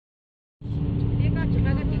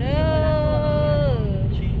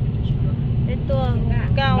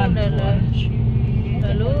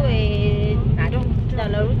là lúa là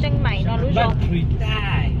lúa Chiang mày nó lúa rau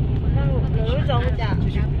lúa rau chả lúa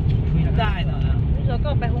rau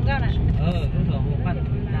có bài hùng cao này lúa rau hùng phát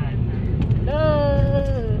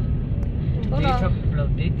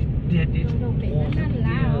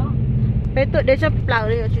bé tụi để chấp lẩu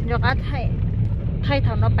đi chuyện cho cá thay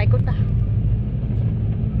thằng nó bay cút ta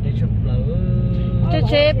để chấp lẩu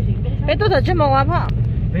chế bé tụi thật chứ màu quá không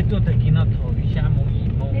bé tụi thật kia nó thổi xa màu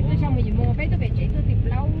gì bé tụi bé chế tụi thịt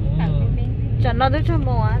lâu chẳng nó tới cho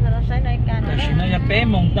màu á nó sai này cả nó chỉ nó bé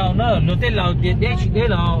mông tàu nó nó tới lẩu để chỉ để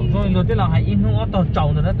lẩu rồi nó tới lẩu hay in nó tàu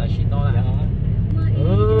trâu nó tại chỉ nó là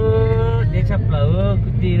để chấp lẩu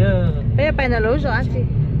cái gì đó bé bay là lúa rồi anh chị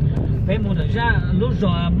bé mua được ra lúa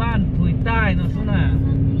rồi ban phơi tai nó xuống nè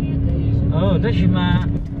đó chỉ mà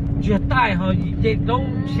chưa tai họ để đâu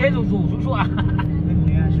xe rủ xuống à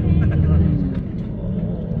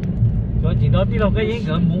rồi chỉ đó đi đâu cái gì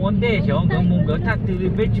cái mua vấn đề chứ cái mua cái thắt từ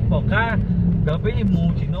bên chỉ bỏ cá cái bên gì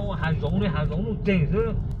mua chỉ nó hàng giống nó tiền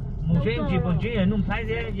chứ mua cái chỉ bằng chỉ là nung thái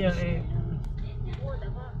thế giờ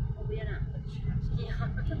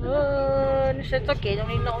nó sẽ cho kể trong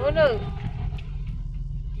đi nấu nữa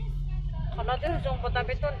còn nó tới dùng vào tay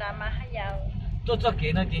bên tôn đá mà hay giàu cho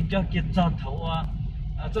kể nó tiền cho kia cho thấu à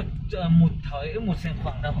cho một thời một sen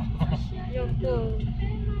khoảng đâu dùng từ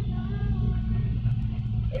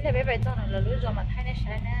ý là bé bé tôn là lúa rồi mà thay nó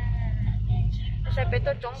sai nè nó sai bé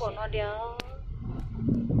tôn chống bộ nó đéo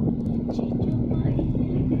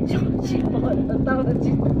chỉ bỏ tao là chỉ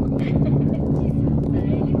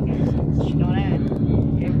nó nè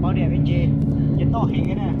cái bảo đẹp bên trên to hình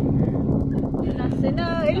cái nè là xin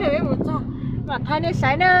ơi ý là bé một cho mà thay nó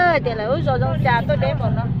sai nè thì là lúa rồi trong trà tôi đem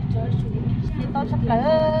vào nó thì to sắp tới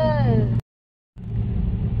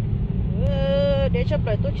để chấp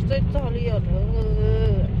lại tôi chỉ cho liều nữa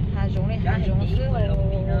hà giống này hà giống xưa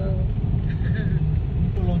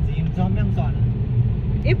lồn gì cho mấy không sòn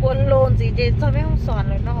ít buồn lồn gì để cho mấy không sòn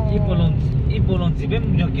rồi nó ít buồn gì bên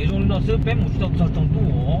giờ kể rồi nó xưa bên một trong tu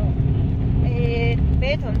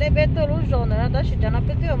bé thằng đây bé tôi lúc rồi nữa đó chỉ cho nó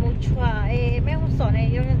biết tôi một chua mấy không sòn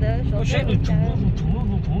này giống như thế tôi sẽ được chúng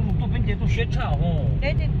tôi bên kia tôi sẽ chảo hồ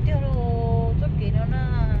đấy thì tiêu đồ tôi kể nó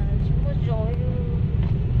là chúng tôi rồi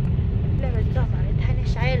lên là cho mà thay nó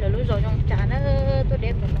sai là lúc rồi trong trà nó tôi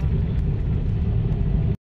đem vào nó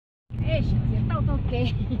tao kê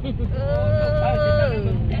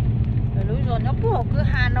lúc rồi nó buộc cứ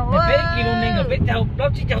hà nội bé kilo nên là bé chào đó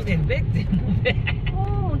chỉ chào tiền bé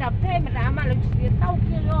đập thêm mà đã mà là tao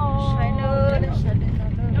kia rồi sai nữa nó sai nữa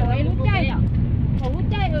rồi lúc chay à lúc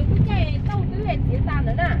chay tao cứ hết tiền ra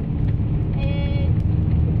nữa nè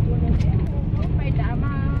mày đã mà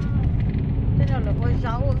thế nào là coi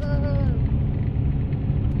rau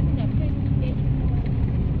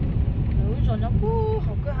rồi nó bú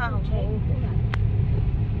học cứ hà học rồi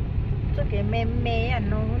cho cái mè à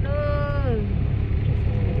nó nữa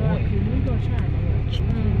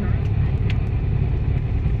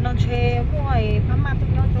nó chơi mỗi phá ma tôi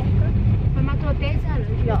nhớ giống cái phá ma tôi té ra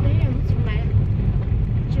rồi té em chừng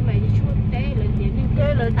mày đi chua té rồi tiền đi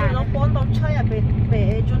cái rồi nó bốn tao chơi à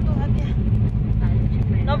về chốn tôi hết kia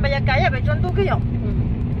nó bây giờ cái à về chốn tôi cái gì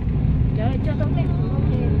trời cho tôi cái đó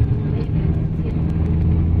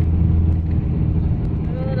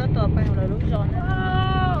ต่อไปของเราลูกจอน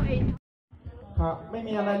ครับไม่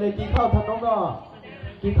มีอะไรเลยกินข้าวทางน้องก็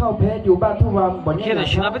กินข้าวแพ้อยู่บ้านทุกวันบ่นเนี่ยนะ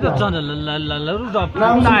ครับน้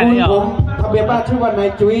ำสกุลผมทะเบียนบ้านชื่อว่านาย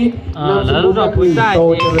จุ้ยนามสกุลก็คือโต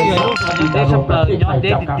เจริญได้สำหรับที่ไป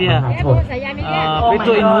จับกับมหาชนเป็น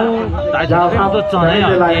ตัวอินูแต่จะเป็นตัวจอนได้อย่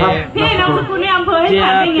างพี่นามสกุลในอำเภอให้ผ่า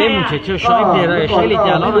นได้ไงเป็นเฉยๆช่วยเดี๋ยวใช้ลิจ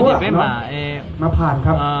าแล้วเราจะเป็นมาผ่านค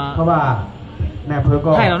รับเพราะว่าในอำเภอก็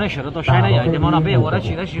ให้เราเนี่ยเฉยๆตัวใช้ได้อย่างเดียวเราไปว่าเรา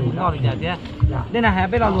ฉีดแล้วฉีดหัวเราอย่างเดียวเนี่ยนะฮะ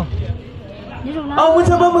ไปเราดูเอามือ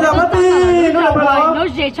ชับมือกับมาตีนู่นไปแล้วnó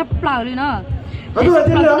dễ chấp lẩuเลยเนาะ มาดู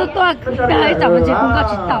ที่เหลือ ตัวได้จับมันจะคุ้มกับ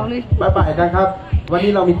จิตเต่าเลยบายบายกันครับวัน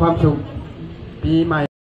นี้เรามีความสุขปีใหม่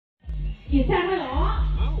กี่ช่างไม่หรอ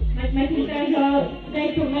ไม่ถึงใจเธอใจ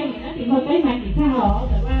จุดไม่เห็นนะถึงคนได้มากี่ช่างหรอ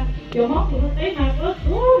แต่ว่าเดี๋ยวมองถึงคนได้มาก็โ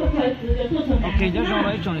อ้เคยซื้อจะซื้อโอเค就上来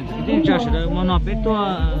一种的这这是的我那边多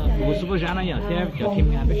50%那样些叫听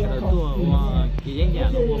明白是的多我给人家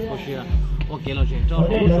我不是我给了谁找了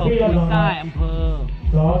说不在อำเภอ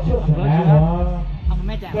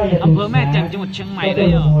อำเภอแม่แจ่มจังหวัดเชียงใหม่เลย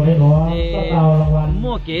อ่ะ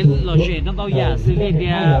มั่วเก๋เราเฉยต้องเอายาซื้อเรียกเดี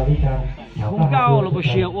ย không cao là bộ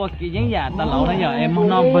siêu qua cái những nhà ta lâu này giờ em mong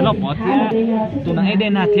nó bên nó bỏ thế tụi nó ấy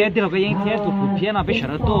đây là thế thì là cái những thế tụi phụ phía nó bị sợ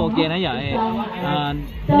to kia này giờ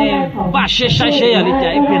nên ba xe sai xe giờ đi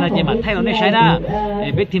chạy bên là chạy mà thay nó này sai na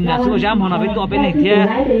bên team nhà số jam họ nó bên to bên này thế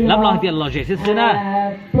lắm lòng tiền lo dễ xí na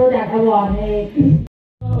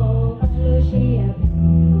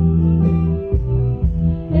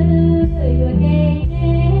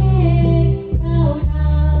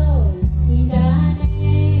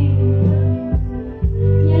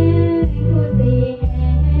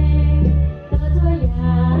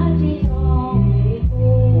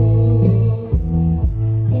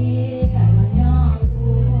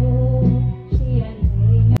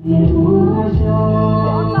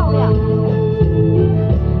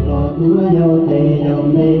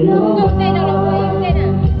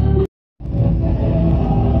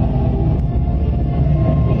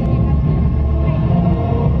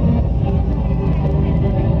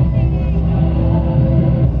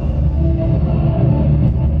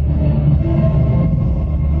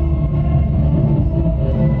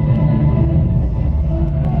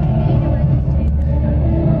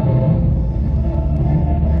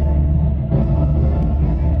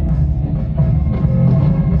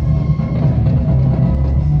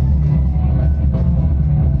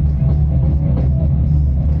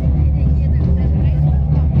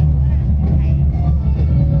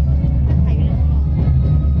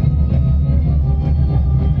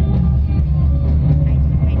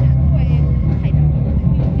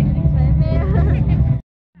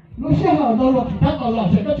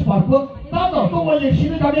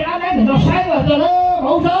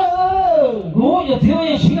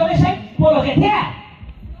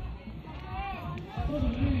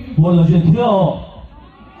我老是跳，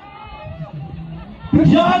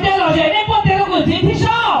有俺家老姐那不得了个电梯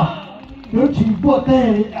上，有请过带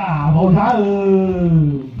啊，冇啥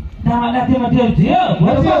他们那天嘛跳跳，我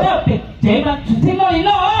跳跳这嘛只听到你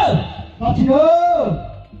了，老几了，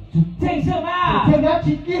只听什么？听他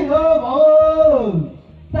几句了冇？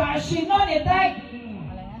大新那年代，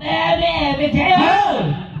别这样。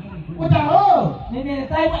我讲哦，你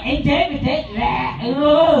带我演这个这，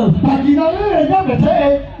但是那人家没这，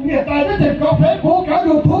你带那这高飞不搞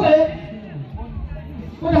有土嘞，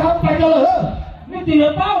我讲大家了，你第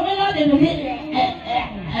二包那个东西，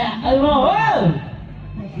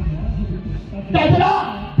带着了，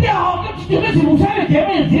掉好跟这个是不山的前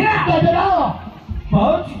面是啊，带着了，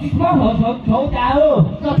包球大哦，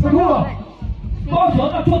那错了，包球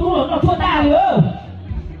那错多了，那错大了，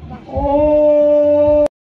哦。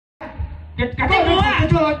cả cái nữa à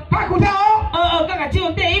rồi bác cũng theo các cả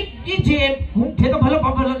chiều tê ít chị cũng thế tao phải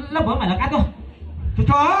lớp bữa mày là cắt thôi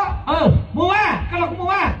cho mua à các là cũng mua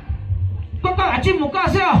à tôi cả chim một cái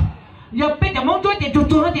sao giờ bây giờ mong tôi thì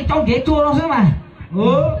chua nó thì trong ghế chua nó sao mà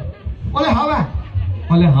có lẽ hả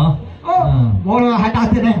có lẽ hả bố là hai ta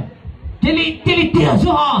thế này thế li tiền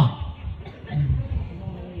số hả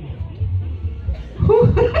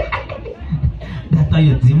ta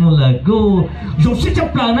giờ chỉ một là cô dùng sức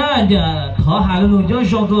chấp lần á giờ thở hà luôn cho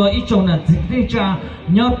dùng rồi ít trong là dịch đây cha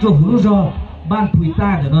nhớ cho hú rồi ban tuổi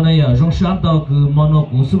ta để nó này ở trong sáng tàu cứ mono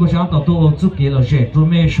cú super sáng tàu tôi chụp cái là sẽ tôi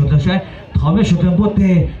mới số sẽ thở mới số tiền bớt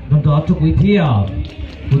thế đồng đó chụp cái thi à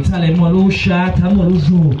bữa sau này mua lu sa thắm mua lu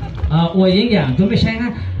dù ôi những dạng tôi mới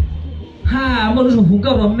sáng ha mua lu dù cũng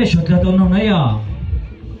có rồi mới số tiền nó này à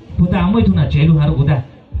bữa ta mới thu là chế luôn hả bữa ta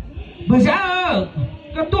bây giờ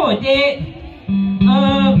cái tuổi gì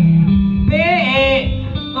bé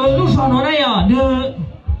lúc sau nó này à đưa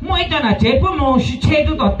mỗi cái là chế bữa mò xí chế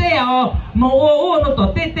tôi tỏ tê à mò nó tỏ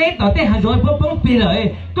tê hàng rồi bữa bì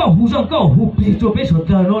lại có hú xong có hú bì cho bé sốt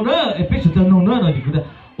nó nữa bé sốt nó nữa rồi thì cứ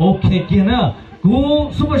ok kia nữa cú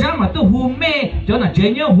super sáng mà tôi hú mê cho là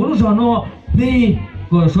chế nhớ hú lúc sau nó bì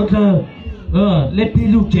của sốt lên bì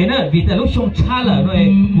lúc chế nữa vì tại lúc xong cha là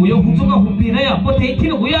rồi cú yêu hú xong có hú bì này à có thấy thế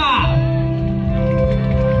đâu à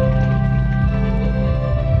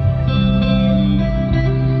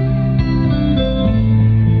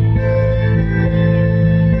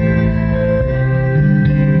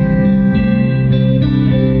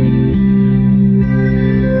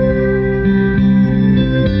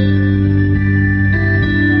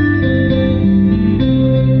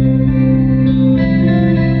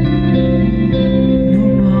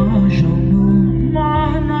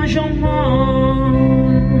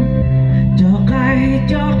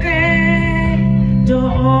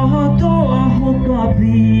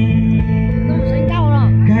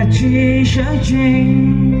chỉ sẽ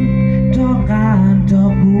chính cho gan cho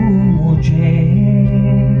cú một chuyện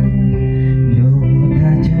lúc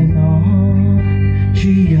ta chơi nó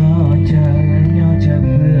chỉ do chờ nhau chờ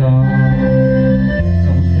mưa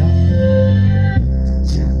không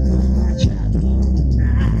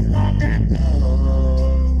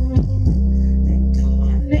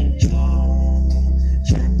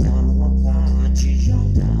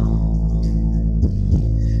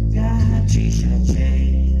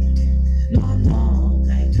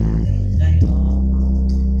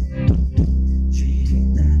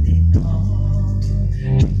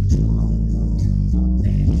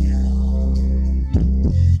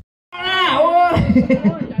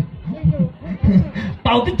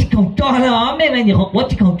bao tôi chỉ không cho nó mấy này nhiều học quá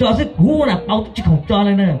chỉ không cho rất cú là bao tôi chỉ không cho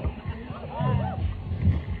lên nữa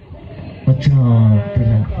cho thế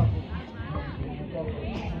là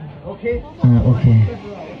ok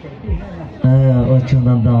trường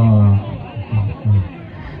đàn đò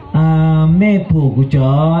mẹ phụ của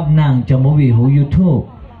cho nàng cho mỗi vị hữu YouTube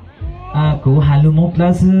của Hà Lưu một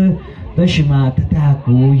lá sư tới sự mà ta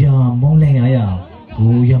của giờ mong lên ở giờ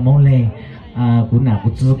của giờ mong lên của nào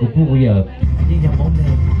của sư của phụ của giờ đi giờ mong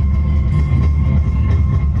lên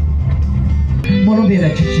mong lúc là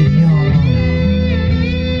chỉ nhau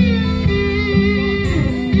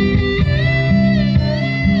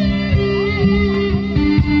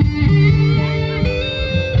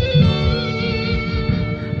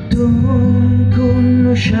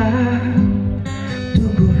con sa tu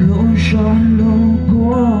con lo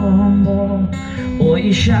como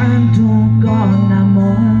ôi sáng tu con nam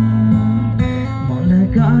mong là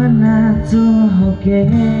con na tu hoke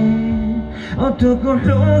ô tu con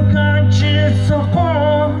lo con chỉ so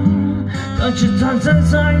con chỉ tan tan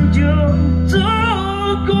tan du tu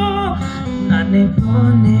con na nên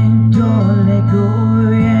con nên cho lệ cô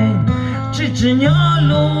chỉ nhớ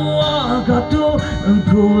luôn cả tu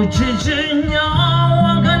cô chỉ nhớ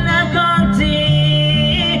cái nào cái gì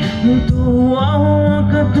tu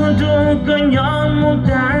cả tu cái nhớ một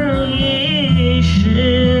cái gì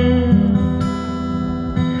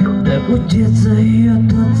để cô chia sẻ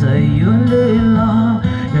tôi thấy lời là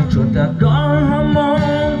yang chúng ta có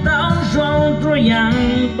mong tao sống tôi yang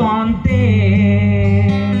toàn tiền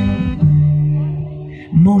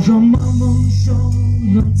mong sống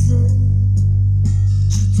ngân sơn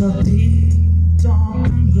cho đi trong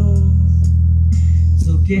đồ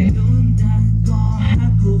dù kia luôn đã có hát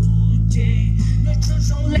cụ chế nói cho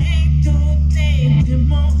sống lấy tôi tên thì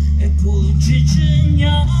mong để cụ chỉ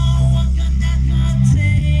nhau cái đã có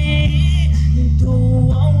thể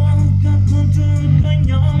tôi cả tuần cả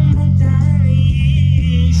nhóm mong tay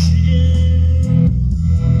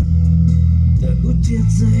để cụ chia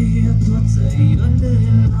sẻ tôi thấy ở nơi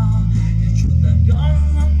nào để chúng ta có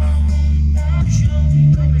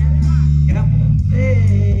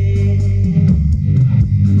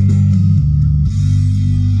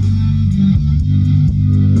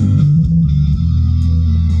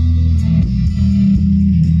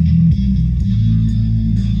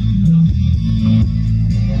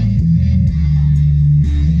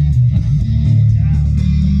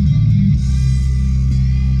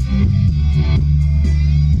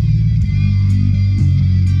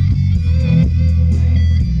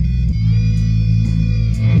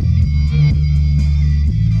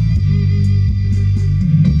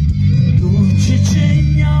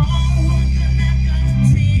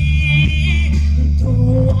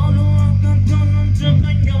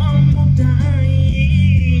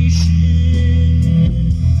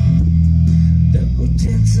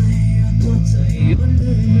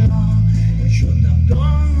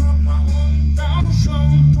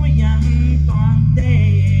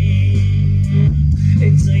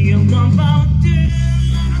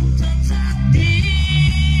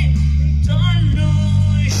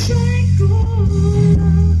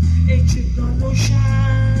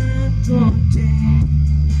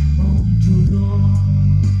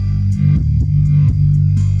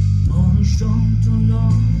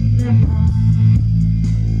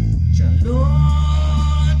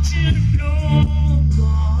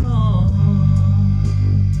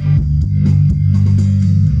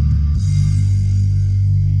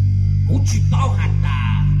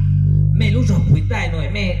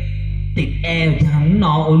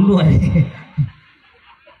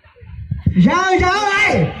Sao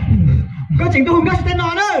đây? Có chuyện tôi không có tên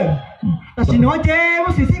nó nữa. Ta chỉ nói chê,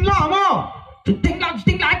 có sự xin lỗi không?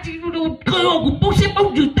 Tính lại, cơ hội của bố xếp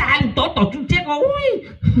ông trừ tài, tỏ chung chết ôi.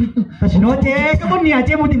 Ta chỉ nói chê, có vấn đề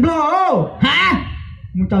chê một tìm lo không? Hả?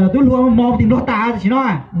 Một trời là tôi luôn mò tìm lo ta, ta chỉ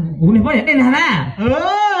nói. Ủa này có để tên hả nè?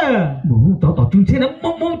 Đủ tỏ chung chết,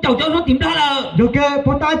 mong chầu cho nó tìm lo là. Được kìa,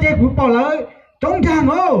 bọn ta chê của bỏ lời, trống Chiang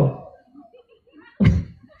không?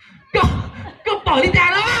 Có bỏ đi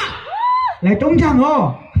Chiang đó. Lại trống Chiang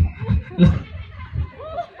không?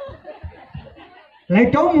 Lại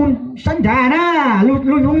trống sẵn trả nè,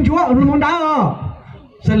 luôn mong chúa, luôn mong đá không?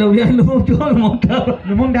 Sao lâu vậy, luôn mong chúa,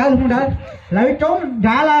 luôn mong đá. Lại trống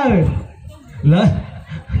trả lời. Lời.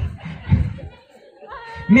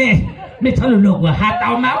 Mẹ, ไม่ทะลุกว่าหาเตา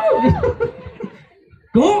เมา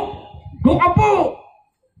กูเอาปู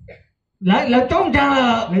là trốn chăng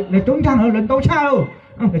là trốn chăng là trốn sao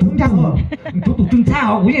là trốn chăng chú tụi trốn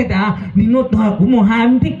sao của vậy ta đi nốt của một hai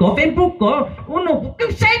thích có Facebook có uống nó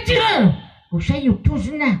cũng sai chưa cũng sai nhiều chút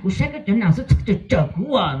xíu nè cũng sai cái chỗ nào sẽ chờ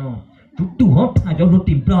của nó chú họ thả cho nó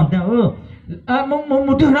tìm plan ta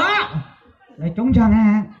một thứ đó là trốn chăng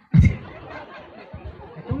à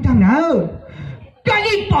trốn chăng nào cái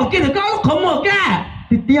gì bỏ kia được có không một cái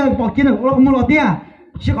tiền bỏ kia được không một tiền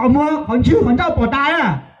chỉ có mua còn chưa còn đâu bỏ tay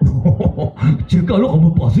à chỉ có lúc họ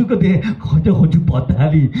bỏ xuống cái thế họ cho họ chịu bỏ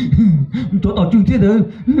tay đi chỗ tao chung thế đó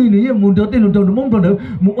nếu muốn cho tên nó mong rồi nữa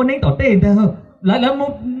một con đánh tỏ tên ta lại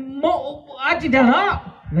một ai chỉ thằng đó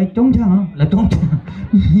lại trống chăng hả lại trống chăng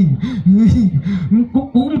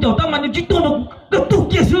cũng cháu tao mà nó chỉ tôi nó cái tụ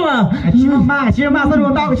kia xưa mà chỉ mà sao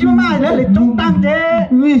đồ tao chỉ mà đấy lại trống tăng thế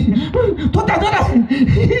thôi ta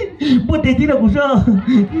bữa thế thì là cũng sợ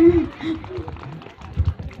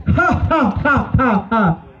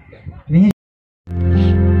ha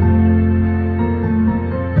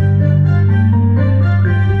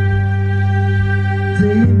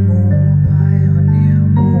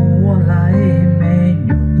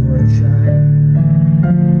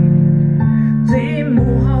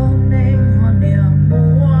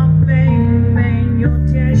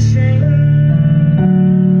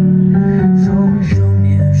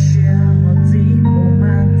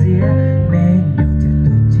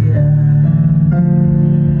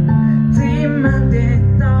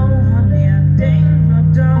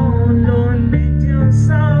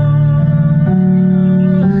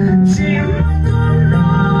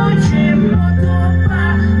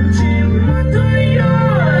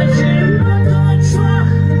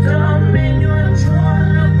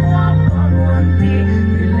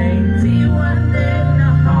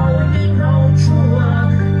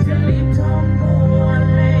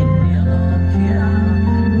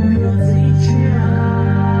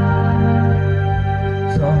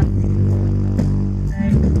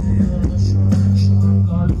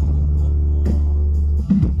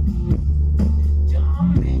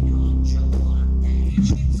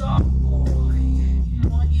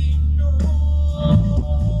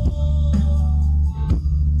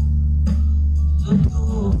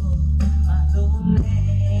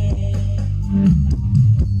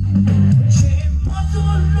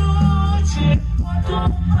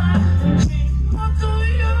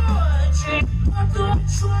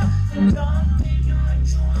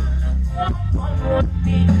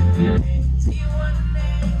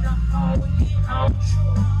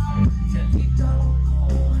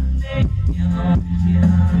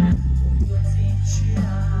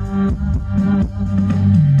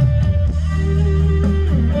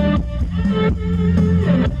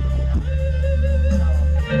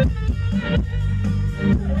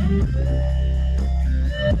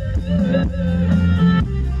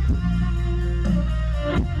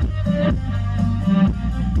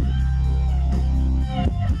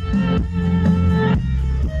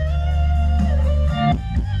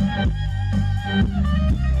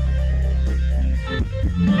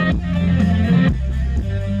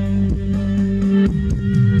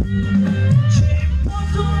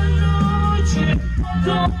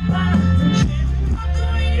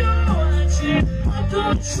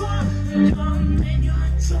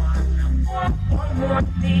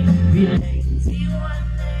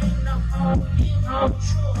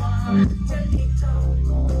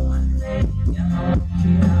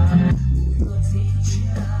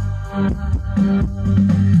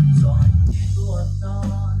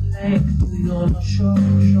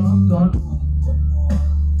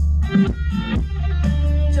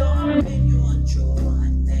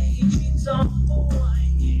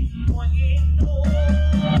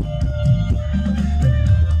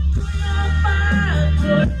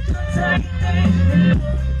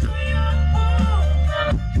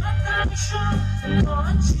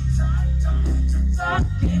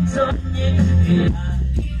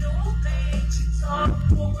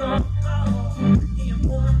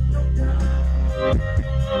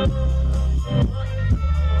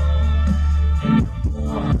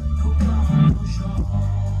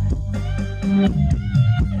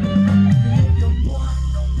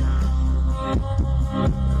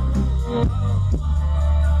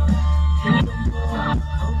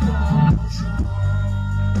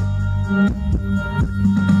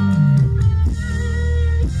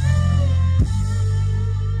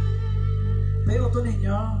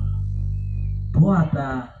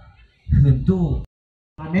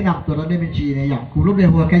แนะนำตัวเราได้เป็นจีเนี่ยอย่างครูรูปใน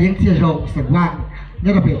หัวแกยังเสียโรงสังวาน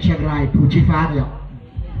นี่เราเปลี่ยนเชียงรายภูชีฟ้าเนี่ย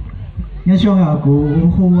nhớ cho là của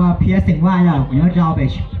khu phía tỉnh qua là nhớ cho về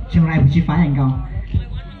Chiang Rai chi phái anh không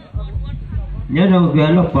nhớ đâu gỡ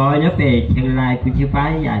lúc bỏ nhớ về Chiang Rai chi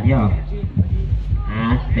phái dạ chứ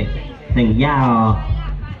tỉnh giao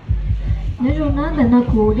nhớ rồi nó là nó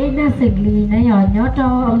cũ đi na xử lý này nhớ cho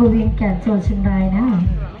ông bộ viên cả cho Chiang Rai đó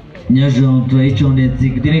nhớ rằng tôi trong này chỉ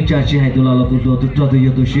cái này cha chỉ hay tôi là tôi cho tôi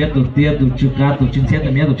yêu tôi share tôi tiếc tôi chụp cá tôi chân xét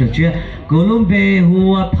tôi nhớ tôi chụp chia Colombia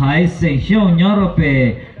hùa Thái sinh xong nhớ rồi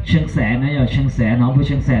về Chiang Sản này Chiang Sản nó với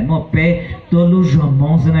Chiang Sản một bé tôi lúc rồi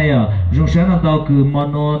mong thế này rồi sáng nào tao cứ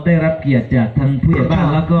monoได้รับเกียรติจากท่านผู้ใหญ่บ้าน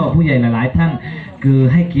แล้วก็ผู้ใหญ่หลายๆท่านคือ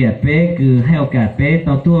ให้เกียรติเป๊คือให้โอกาสเป๊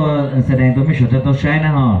ต่อตัวแสดงตัวไม่สดตัวใช้น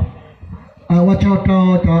ะฮะว่าcho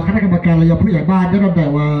คณะกรรมการระยะผู้ใหญ่บ้านก็ต้องแต่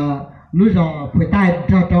ว่ารู้จักผู้ใต้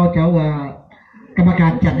choว่ากรรมกา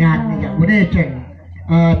รจัดงานอย่างวันนี้เจ๋ง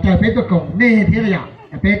จะเป็นตัวกงนี่ที่ระยะ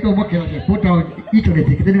เป็นตัวมักเกี่ยวกับพูดเราอีจุดเด่น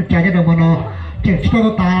ที่จะต้องใจกันเราเนาะเจ๋งชุด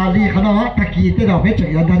ตาลีเขาเนาะตะกี้ที่เราเป็นเจ๋ง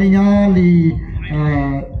อย่างนั้นเนี่ย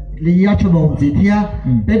ลีชั่วโมงสิเที่ย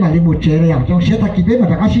เป็นมาลีหมดเจเลยอย่างจงเชื่อตะกี้เป็นมา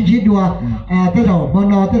จากอาชีพด้วยที่เรา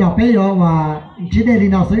เนาะที่เราเป็นว่าชิ้นนี้ลี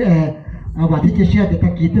น่าซื้อว่าที่จะเชื่อแต่ตะ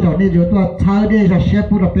กี้ที่เราเนี่ยอยู่ตัวเช้าเนี่ยจะเชื่อ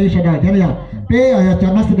พูดเราเป็นเฉยๆเนี่ยเป็นจะ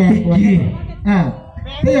นักแสดงตัวนี้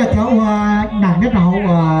เป็นจะว่าหนังเนี่ยเรา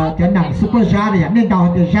จะหนังซูเปอร์ชาร์เนี่ยเนี่ยเรา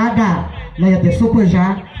จะชาร์ได้เราจะซูเปอร์ชา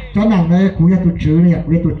ร์จะหนังเนี่ยกูจะตัวจื้อเนี่ยกู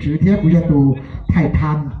จะตัวจื้อที่กูจะตัวถ่ายท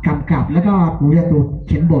ำกำกับแล้วก็กูจะตัวเ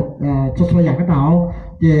ขียนบทตัวอย่างก็เรา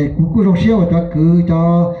เดี๋ยวกูต้องเชื่อว่าจะคือจะ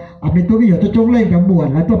เป็นตัววิญญาณตัวจงเล่นกับหมวด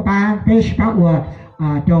แล้วตัวป้าเป็นสปาว่า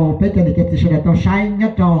cho bây giờ thì cái sự cho sai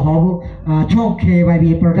nhất cho họ cho KYB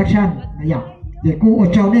productionอย่างđểกูở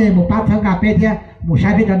trong này một bát thắng cà phê thế một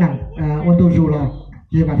sai biết cho nặng ôn đồ dù rồi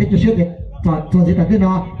thì mà thích cho sếp thì chuẩn gì tận thế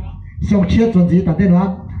nó xong sếp chuẩn gì tận thế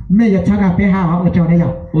nó mấy giờ thắng cà phê hao ở trong này à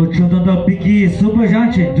ở trong đó Biggie super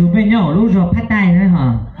giant chuyển từ bên nhau lúc rồi phát tay nữa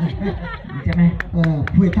hả chắc này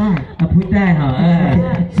phủi tay hả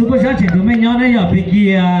super giant chuyển từ bên nhau đấy giờ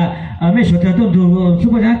Biggie mấy số theo tôi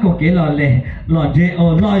super giant cầu kế lò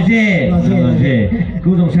dê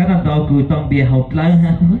cứ trong sáng năm đầu cứ tông bia học lại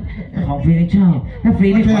học phí đi chào nó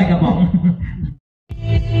phí đi phải cả bóng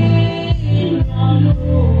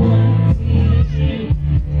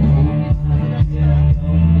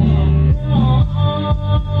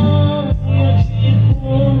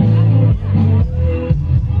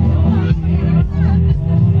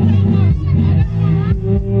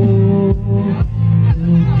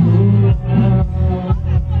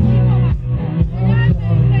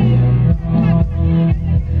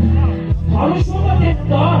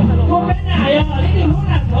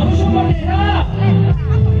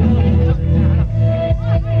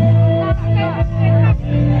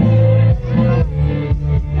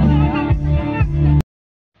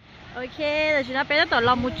ok rồi chúng ta bé tỏ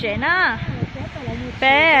lòng một trẻ na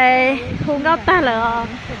bé không gấp ta là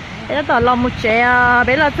bé tỏ lòng một trẻ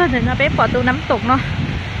bé là thân thì nó bé bỏ tụ nắm tục nó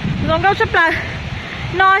rồi gấp sắp lại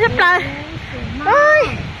no sắp lại ơi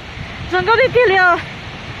rồi gấp đi kia liều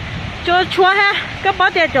cho chúa ha các bó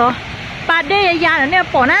tiền chỗ bà đê già nữa nè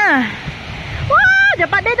bỏ na wow giờ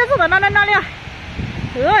bà đê nó xuống nó liều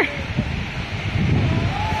ơi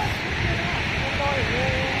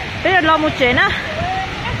bé là lòng một trẻ na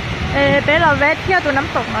bé là vé theo tôi nắm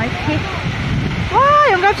tục nói khi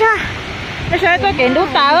wow dùng gấp cha để cho tôi kiện đút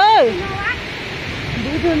tà ơi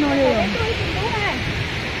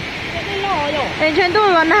em trên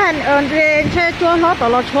tôi vẫn hành trên chua nó tổ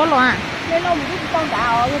lò chua luôn à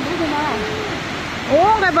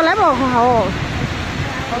ủa cái bà lấy bò khổ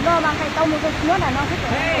còn đâu mang cái tông một cái nước này nó thích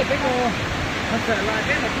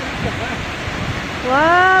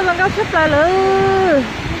wow con gấp sắp lại nữa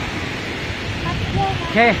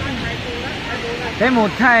ok bé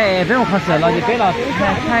một concert rồi thì bé là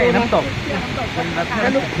thay nắm tục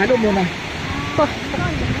hai độ mùa này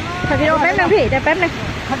thật thì đâu bếp đang thỉ để bếp này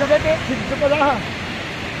hai độ bếp thì super đó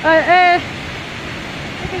hả ê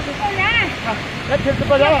bếp thì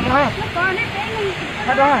super đó hả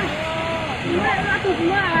hai đó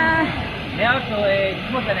nếu tôi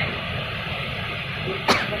mua cái này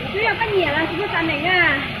chứ là cái nhỉ là chúng ta này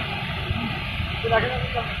nha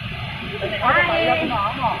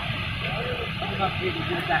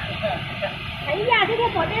thấy già thế kia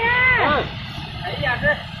bỏ đi á thấy già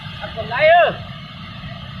thế còn lấy ư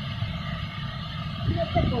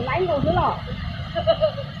còn lấy rồi chứ lọ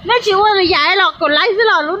nếu chịu rồi giải lọ còn lấy chứ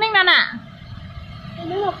lọ lúc nãy nè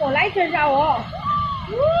nếu mà còn lấy chơi giàu à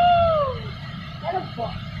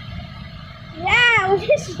yeah ôi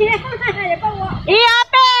xí này bao nhiêu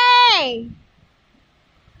IAP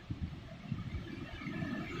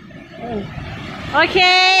ok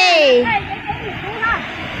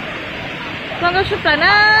con có súp lại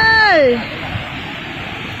nè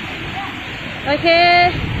ok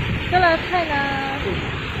cái là thay là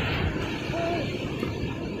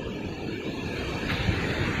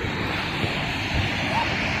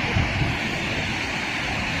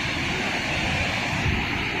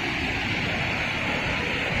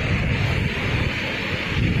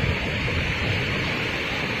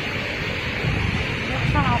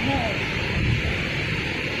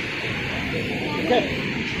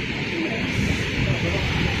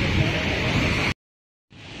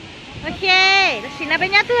ok là xin là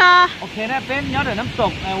bên nhát thừa ok nè bên nhớ để nắm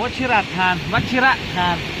tộcวัชิระทา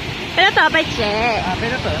นbên đó tờ bay trẻ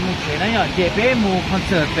bên đó tờ một chế đấy nhở chế bên một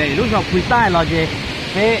concert về lúc nào quý tai là chế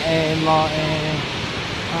bên là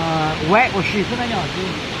wet của chị thế này nhở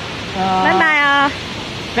bye bye à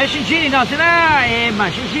bên xin chị nào thế này mà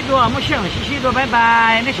xin chị đua muốn xem xin chị đua bye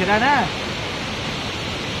bye nè chị ra nè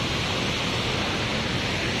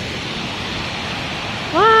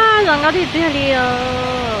wow rồi ngó thì tuyệt liều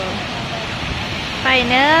phải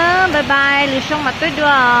nữa bye bye lưu xong mặt tôi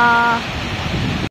đùa